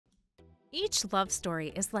Each love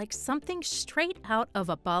story is like something straight out of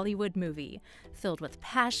a Bollywood movie, filled with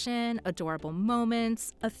passion, adorable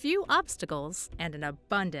moments, a few obstacles, and an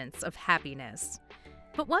abundance of happiness.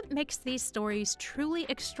 But what makes these stories truly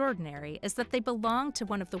extraordinary is that they belong to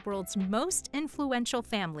one of the world's most influential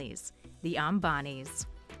families, the Ambanis.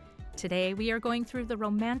 Today, we are going through the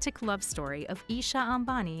romantic love story of Isha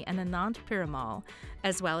Ambani and Anand Piramal,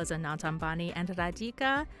 as well as Anant Ambani and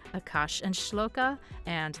Radhika, Akash and Shloka,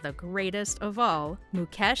 and the greatest of all,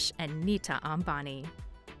 Mukesh and Nita Ambani.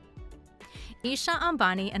 Isha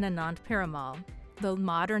Ambani and Anand Piramal, the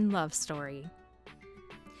modern love story.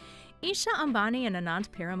 Isha Ambani and Anand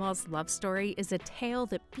Piramal's love story is a tale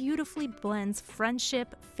that beautifully blends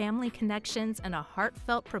friendship, family connections, and a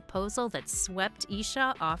heartfelt proposal that swept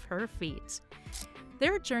Isha off her feet.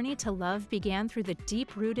 Their journey to love began through the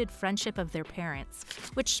deep-rooted friendship of their parents,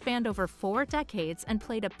 which spanned over 4 decades and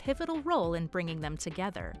played a pivotal role in bringing them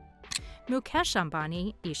together. Mukesh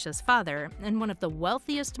Ambani, Isha's father, and one of the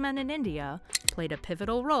wealthiest men in India, played a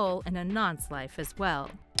pivotal role in Anand's life as well.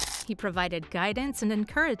 He provided guidance and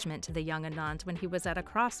encouragement to the young Anand when he was at a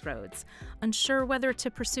crossroads, unsure whether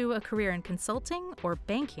to pursue a career in consulting or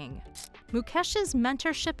banking. Mukesh's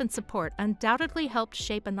mentorship and support undoubtedly helped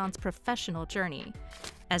shape Anand's professional journey.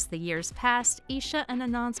 As the years passed, Isha and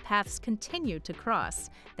Anand's paths continued to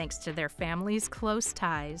cross, thanks to their families' close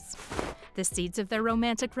ties. The seeds of their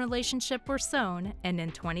romantic relationship were sown, and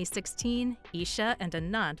in 2016, Isha and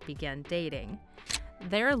Anand began dating.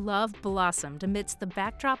 Their love blossomed amidst the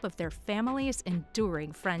backdrop of their family's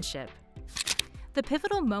enduring friendship. The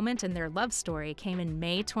pivotal moment in their love story came in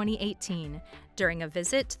May 2018, during a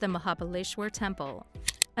visit to the Mahabaleshwar temple.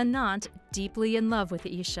 Anand, deeply in love with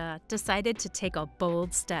Isha, decided to take a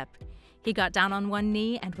bold step. He got down on one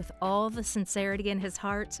knee and, with all the sincerity in his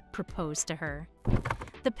heart, proposed to her.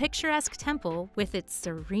 The picturesque temple, with its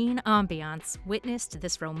serene ambiance, witnessed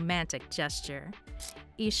this romantic gesture.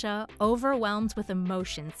 Isha, overwhelmed with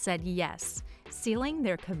emotion, said yes, sealing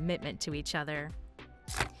their commitment to each other.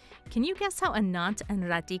 Can you guess how Anant and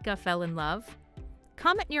Radhika fell in love?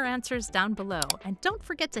 Comment your answers down below, and don't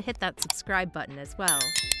forget to hit that subscribe button as well.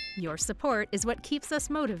 Your support is what keeps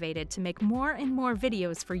us motivated to make more and more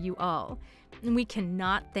videos for you all, and we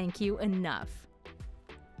cannot thank you enough.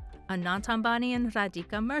 Anant Ambani and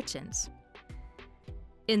Radhika merchants.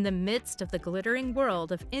 In the midst of the glittering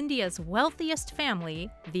world of India's wealthiest family,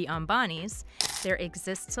 the Ambanis, there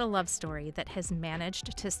exists a love story that has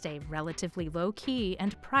managed to stay relatively low-key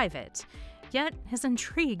and private, yet has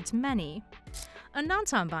intrigued many.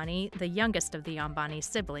 Anant Ambani, the youngest of the Ambani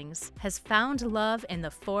siblings, has found love in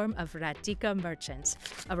the form of Radhika Merchant,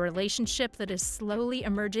 a relationship that is slowly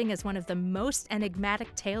emerging as one of the most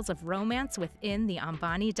enigmatic tales of romance within the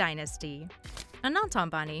Ambani dynasty. Anant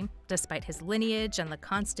Ambani, despite his lineage and the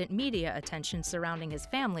constant media attention surrounding his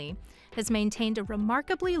family, has maintained a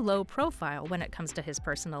remarkably low profile when it comes to his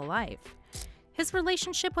personal life. His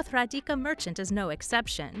relationship with Radhika Merchant is no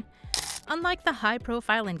exception. Unlike the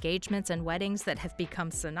high-profile engagements and weddings that have become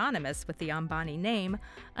synonymous with the Ambani name,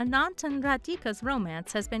 Anant and Radhika's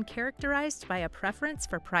romance has been characterized by a preference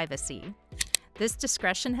for privacy. This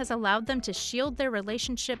discretion has allowed them to shield their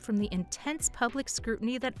relationship from the intense public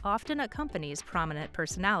scrutiny that often accompanies prominent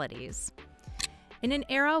personalities. In an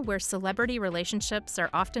era where celebrity relationships are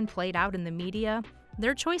often played out in the media,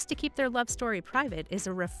 their choice to keep their love story private is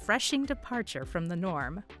a refreshing departure from the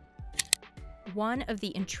norm. One of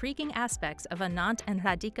the intriguing aspects of Anant and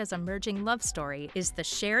Radhika's emerging love story is the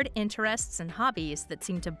shared interests and hobbies that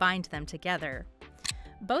seem to bind them together.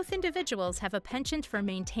 Both individuals have a penchant for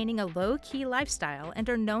maintaining a low-key lifestyle and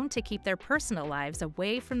are known to keep their personal lives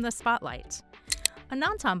away from the spotlight.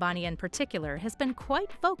 Anant Ambani in particular has been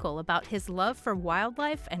quite vocal about his love for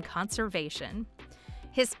wildlife and conservation.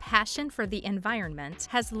 His passion for the environment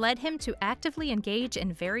has led him to actively engage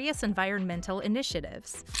in various environmental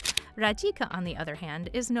initiatives. Radhika, on the other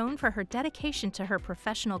hand, is known for her dedication to her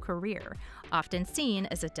professional career, often seen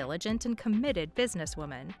as a diligent and committed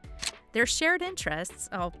businesswoman. Their shared interests,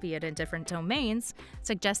 albeit in different domains,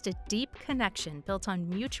 suggest a deep connection built on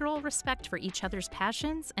mutual respect for each other's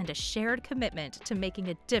passions and a shared commitment to making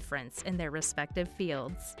a difference in their respective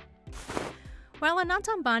fields. While Anant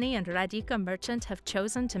Ambani and Radhika Merchant have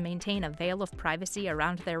chosen to maintain a veil of privacy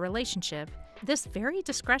around their relationship, this very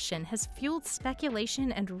discretion has fueled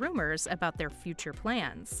speculation and rumors about their future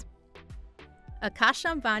plans. Akash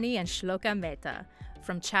Ambani and Shloka Mehta,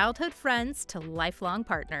 from childhood friends to lifelong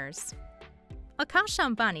partners. Akash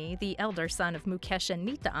Ambani, the elder son of Mukesh and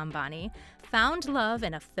Nita Ambani, found love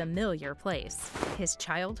in a familiar place, his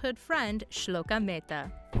childhood friend Shloka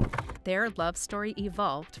Mehta. Their love story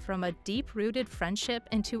evolved from a deep-rooted friendship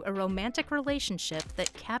into a romantic relationship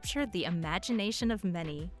that captured the imagination of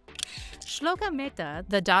many. Shloka Mehta,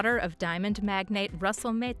 the daughter of diamond magnate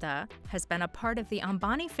Russell Mehta, has been a part of the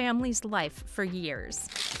Ambani family's life for years.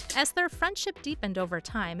 As their friendship deepened over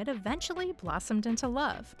time, it eventually blossomed into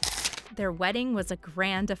love. Their wedding was a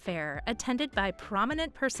grand affair, attended by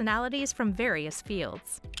prominent personalities from various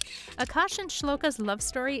fields. Akash and Shloka's love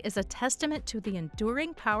story is a testament to the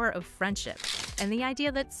enduring power of friendship and the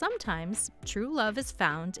idea that sometimes true love is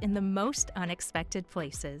found in the most unexpected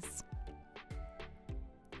places.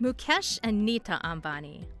 Mukesh and Nita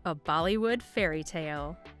Ambani, a Bollywood fairy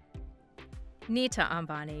tale. Nita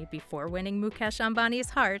Ambani, before winning Mukesh Ambani's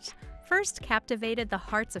heart, first captivated the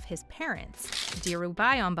hearts of his parents,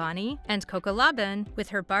 Dhirubhai Ambani and Kokalaban, with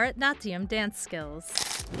her Bharatnatyam dance skills.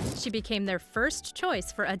 She became their first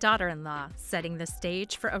choice for a daughter-in-law, setting the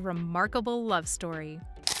stage for a remarkable love story.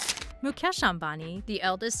 Mukesh Ambani, the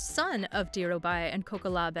eldest son of Dhirubhai and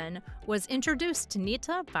Kokalaban, was introduced to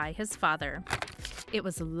Nita by his father. It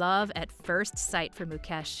was love at first sight for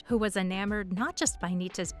Mukesh, who was enamored not just by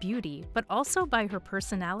Nita's beauty, but also by her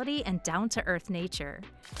personality and down-to-earth nature.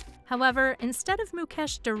 However, instead of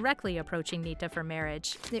Mukesh directly approaching Nita for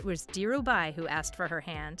marriage, it was Dhirubhai who asked for her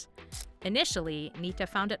hand. Initially, Nita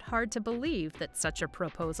found it hard to believe that such a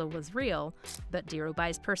proposal was real, but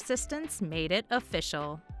Dhirubhai's persistence made it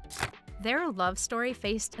official. Their love story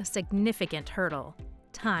faced a significant hurdle: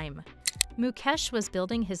 time. Mukesh was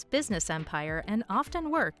building his business empire and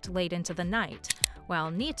often worked late into the night, while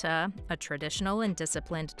Nita, a traditional and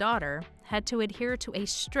disciplined daughter, had to adhere to a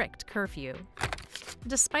strict curfew.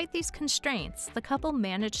 Despite these constraints, the couple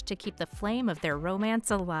managed to keep the flame of their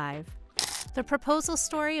romance alive. The proposal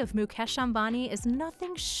story of Mukesh Ambani is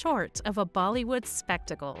nothing short of a Bollywood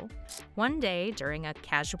spectacle. One day, during a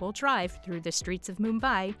casual drive through the streets of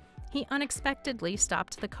Mumbai, he unexpectedly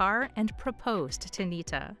stopped the car and proposed to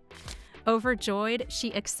Nita. Overjoyed,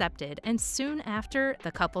 she accepted, and soon after,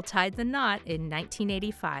 the couple tied the knot in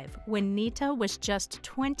 1985, when Nita was just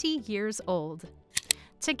 20 years old.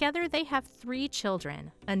 Together, they have 3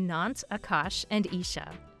 children: Anant, Akash, and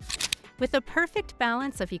Isha. With a perfect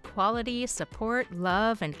balance of equality, support,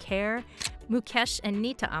 love, and care, Mukesh and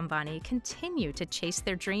Nita Ambani continue to chase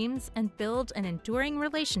their dreams and build an enduring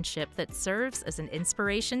relationship that serves as an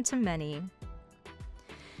inspiration to many.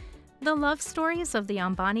 The love stories of the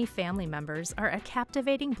Ambani family members are a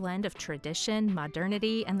captivating blend of tradition,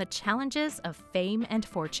 modernity, and the challenges of fame and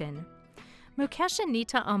fortune. Mukesh and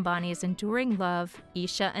Nita Ambani's enduring love,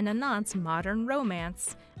 Isha and Anand's modern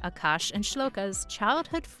romance, Akash and Shloka's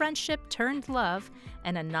childhood friendship turned love,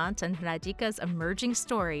 and Anant and Radhika's emerging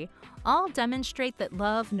story all demonstrate that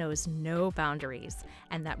love knows no boundaries,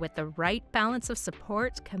 and that with the right balance of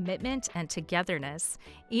support, commitment, and togetherness,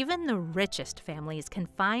 even the richest families can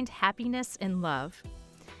find happiness in love.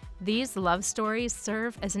 These love stories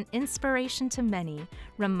serve as an inspiration to many,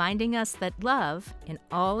 reminding us that love, in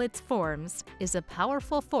all its forms, is a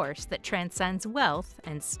powerful force that transcends wealth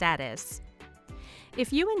and status.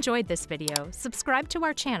 If you enjoyed this video, subscribe to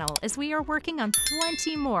our channel as we are working on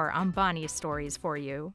plenty more Ambani stories for you.